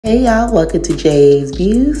Hey y'all, welcome to Jay's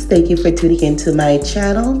Views. Thank you for tuning into my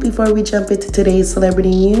channel. Before we jump into today's celebrity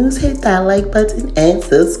news, hit that like button and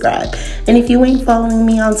subscribe. And if you ain't following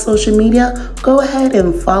me on social media, go ahead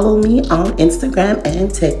and follow me on Instagram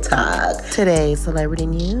and TikTok. Today's celebrity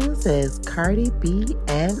news is Cardi B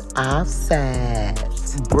and Offset.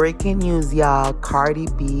 Breaking news, y'all. Cardi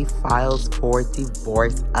B files for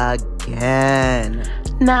divorce again.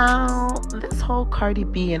 Now, this whole Cardi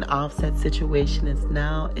B and Offset situation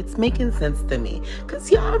it's making sense to me.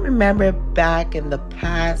 Because y'all remember back in the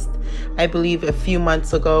past, I believe a few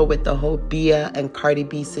months ago with the whole Bia and Cardi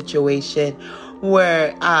B situation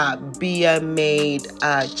where Bia made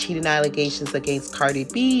cheating allegations against Cardi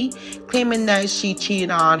B, claiming that she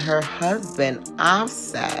cheated on her husband,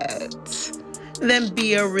 Offset. Then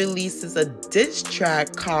Bia releases a diss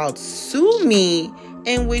track called Sue Me,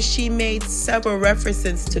 in which she made several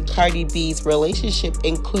references to Cardi B's relationship,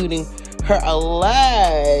 including her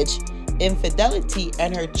alleged infidelity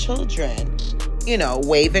and her children,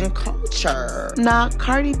 waving culture. Now,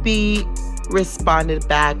 Cardi B responded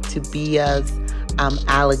back to Bia's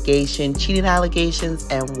cheating allegations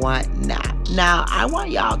and whatnot. Now, I want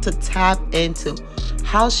y'all to tap into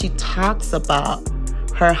how she talks about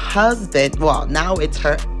her husband. Well, now it's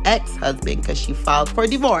her ex-husband because she filed for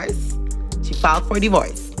divorce.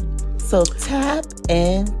 So tap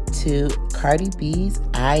into Cardi B's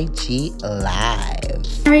IG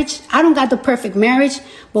Live. Marriage, I don't got the perfect marriage,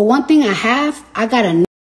 but one thing I got a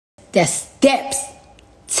that steps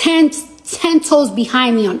 10 toes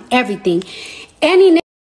behind me on everything.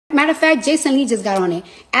 Matter of fact, Jason Lee just got on it.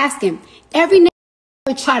 Ask him, every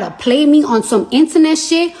try to play me on some internet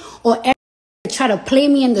shit or try to play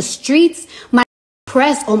me in the streets, my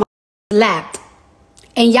press or my lapped.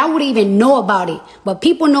 And y'all wouldn't even know about it. But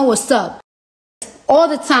people know what's up. All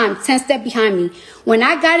the time, 10 steps behind me. When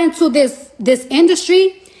I got into this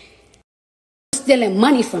industry, stealing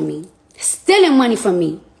money from me.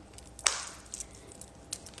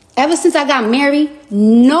 Ever since I got married,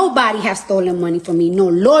 nobody has stolen money from me. No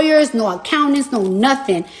lawyers, no accountants, no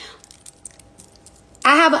nothing.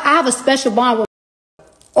 I have a special bond with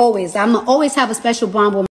always. I'm going to always have a special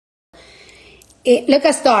bond with look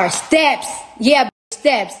at stars. Steps. Yeah,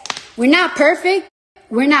 steps. We're not perfect.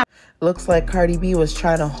 We're not. Looks like Cardi B was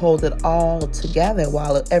trying to hold it all together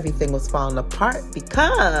while everything was falling apart,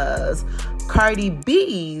 because Cardi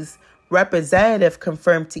B's representative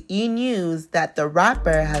confirmed to E! News that the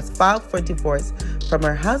rapper has filed for divorce from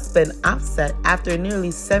her husband, Offset, after nearly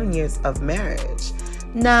 7 years of marriage.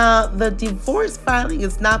 Now, the divorce filing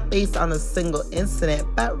is not based on a single incident,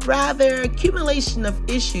 but rather accumulation of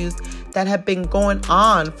issues that have been going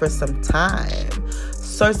on for some time.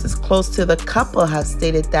 Sources close to the couple have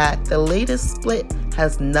stated that the latest split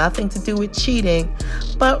has nothing to do with cheating,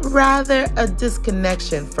 but rather a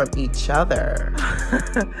disconnection from each other.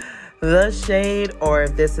 The shade, or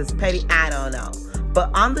if this is petty, I don't know.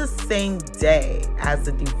 But on the same day as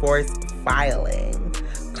the divorce filing,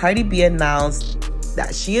 Cardi B announced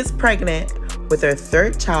that she is pregnant with her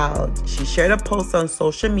third child. She shared a post on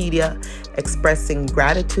social media expressing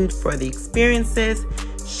gratitude for the experiences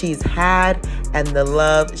she's had and the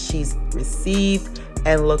love she's received,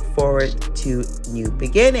 and look forward to new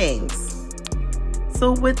beginnings.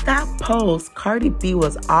 So with that post, Cardi B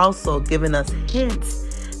was also giving us hints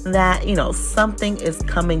that, something is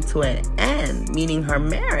coming to an end, meaning her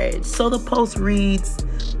marriage. So the post reads,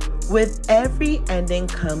 "With every ending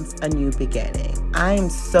comes a new beginning. I am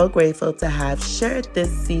so grateful to have shared this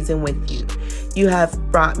season with you. You have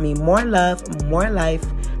brought me more love, more life,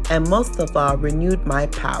 and most of all, renewed my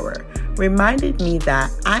power. Reminded me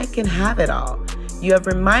that I can have it all. You have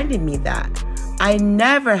reminded me that I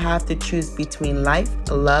never have to choose between life,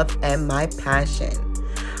 love, and my passion.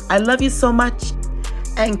 I love you so much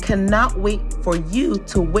and cannot wait for you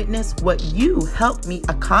to witness what you helped me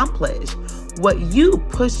accomplish, what you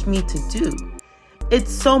pushed me to do.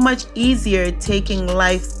 It's so much easier taking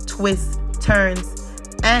life's twists, turns,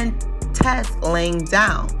 and tests laying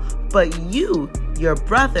down. But you, your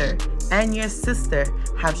brother, and your sister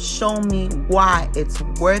have shown me why it's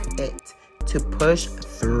worth it to push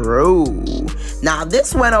through." Now,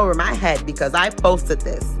 this went over my head because I posted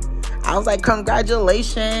this. I was like,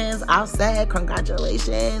 congratulations, Offset,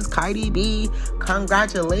 congratulations, Cardi B,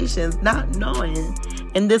 congratulations, not knowing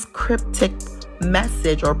in this cryptic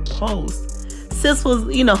message or post, sis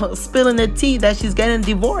was, spilling the tea that she's getting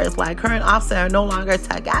divorced, like her and Offset are no longer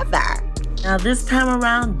together. Now, this time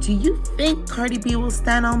around, do you think Cardi B will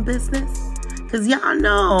stand on business? Because y'all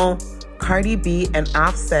know Cardi B and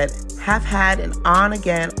Offset have had an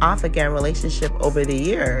on-again, off-again relationship over the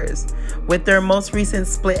years, with their most recent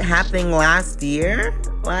split happening last year.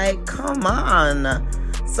 Like, come on.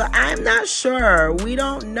 So I'm not sure. We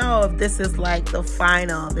don't know if this is like the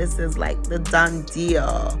final. This is like the done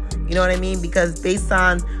deal. You know what I mean? Because based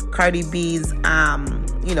on Cardi B's,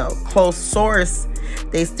 close source,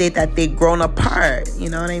 they state that they've grown apart. You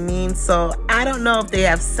know what I mean? So I don't know if they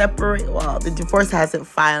have well, the divorce hasn't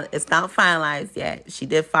filed. It's not finalized yet. She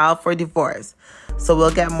did file for divorce. So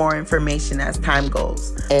we'll get more information as time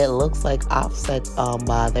goes. It looks like Offset's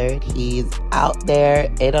unbothered. He's out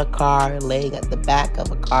there in a car, laying at the back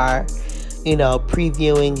of a car,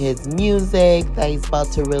 previewing his music that he's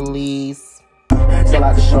about to release. Sell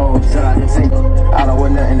out the show, sell out the tape. I don't wear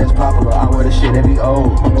nothing that's popular. I wear the shit that be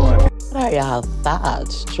old. What are y'all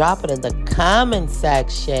thoughts? Drop it in the comment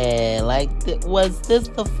section. Like, was this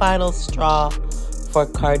the final straw for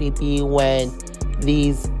Cardi B when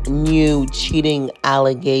these new cheating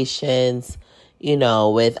allegations,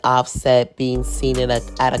 with Offset being seen at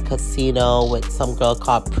a casino with some girl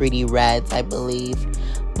called Pretty Reds, I believe.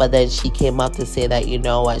 But then she came up to say that,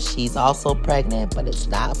 she's also pregnant, but it's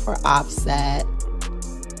not for Offset.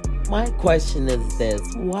 My question is this: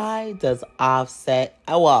 why does Offset...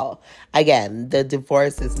 Well, again, the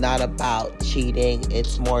divorce is not about cheating.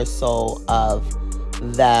 It's more so of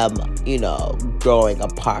them, growing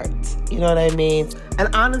apart. You know what I mean?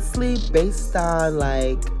 And honestly, based on,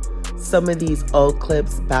 some of these old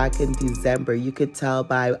clips back in December, you could tell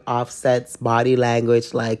by Offset's body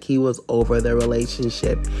language, he was over the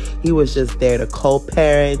relationship. He was just there to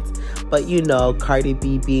co-parent. But, Cardi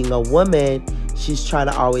B being a woman, she's trying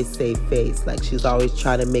to always save face. She's always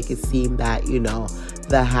trying to make it seem that,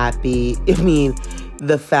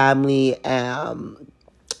 the family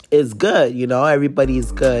is good,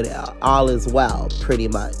 everybody's good. All is well, pretty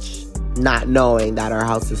much. Not knowing that our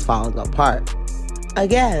house is falling apart.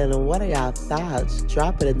 Again, what are y'all thoughts?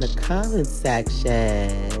 Drop it in the comment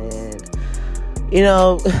section.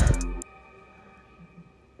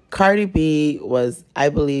 Cardi B I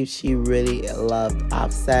believe she really loved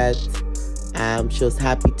Offset. She was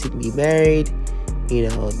happy to be married.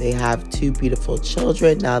 They have 2 beautiful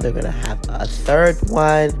children. Now they're going to have a 3rd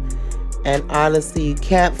one. And honestly, you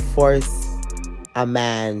can't force a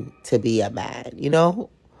man to be a man,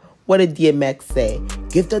 What did DMX say?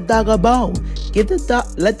 Give the dog a bone.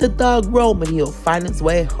 Let the dog roam and he'll find his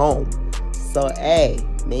way home. So, hey,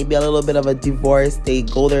 maybe a little bit of a divorce. They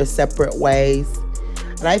go their separate ways.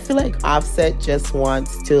 And I feel like Offset just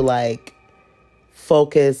wants to,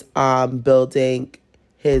 focus on building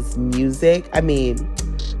his music.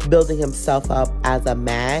 Building himself up as a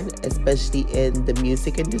man, especially in the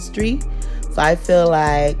music industry. So I feel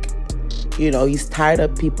like, he's tired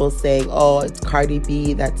of people saying, oh, it's Cardi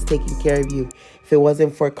B that's taking care of you. If it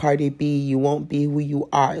wasn't for Cardi B, you won't be who you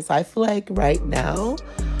are. So I feel like right now,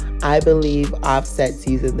 I believe Offset's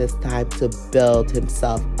using this time to build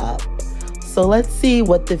himself up. So let's see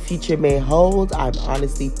what the future may hold. I'm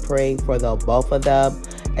honestly praying for the both of them,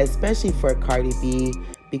 especially for Cardi B,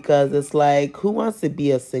 because it's who wants to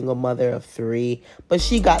be a single mother of 3? But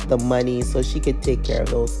she got the money, so she could take care of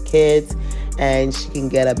those kids, and she can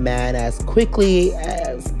get a man as quickly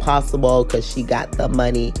as possible because she got the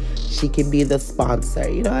money. She can be the sponsor,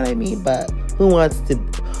 you know what I mean? But who wants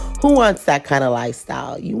that kind of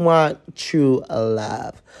lifestyle? You want true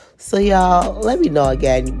love. So y'all, let me know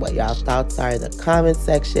again what y'all thoughts are in the comment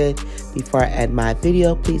section. Before I end my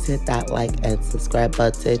video, please hit that like and subscribe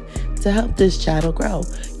button to help this channel grow.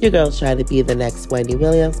 Your girl's trying to be the next Wendy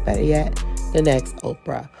Williams, better yet, the next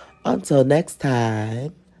Oprah. Until next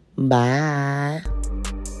time, bye.